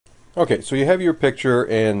Okay, so you have your picture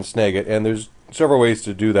in Snagit, and there's several ways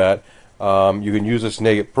to do that. You can use a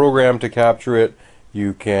Snagit program to capture it.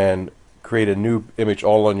 You can create a new image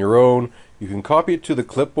all on your own. You can copy it to the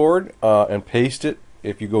clipboard and paste it.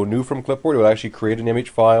 If you go new from clipboard, it will actually create an image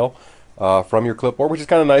file from your clipboard, which is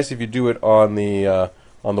kind of nice if you do it on the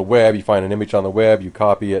web. You find an image on the web, you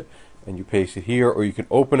copy it, and you paste it here, or you can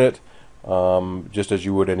open it just as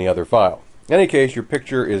you would any other file. In any case, your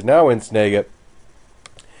picture is now in Snagit.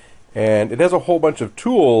 And it has a whole bunch of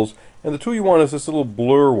tools, and the tool you want is this little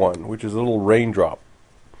blur one, which is a little raindrop.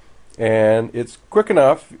 And it's quick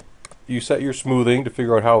enough. You set your smoothing to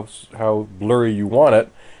figure out how blurry you want it,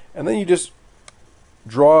 and then you just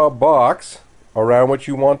draw a box around what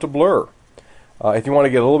you want to blur. If you want to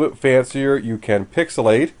get a little bit fancier, you can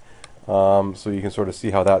pixelate, so you can sort of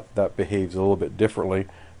see how that behaves a little bit differently.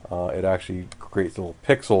 It actually creates little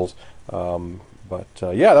pixels.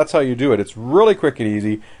 Yeah, that's how you do it. It's really quick and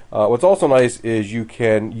easy. What's also nice is you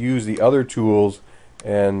can use the other tools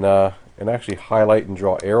and actually highlight and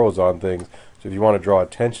draw arrows on things. So if you want to draw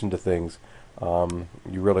attention to things, you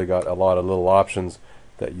really got a lot of little options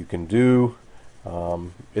that you can do.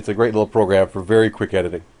 It's a great little program for very quick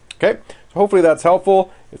editing. Okay, so hopefully that's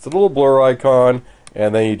helpful. It's a little blur icon,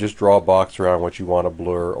 and then you just draw a box around what you want to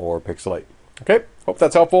blur or pixelate. Okay, hope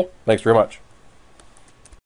that's helpful. Thanks very much.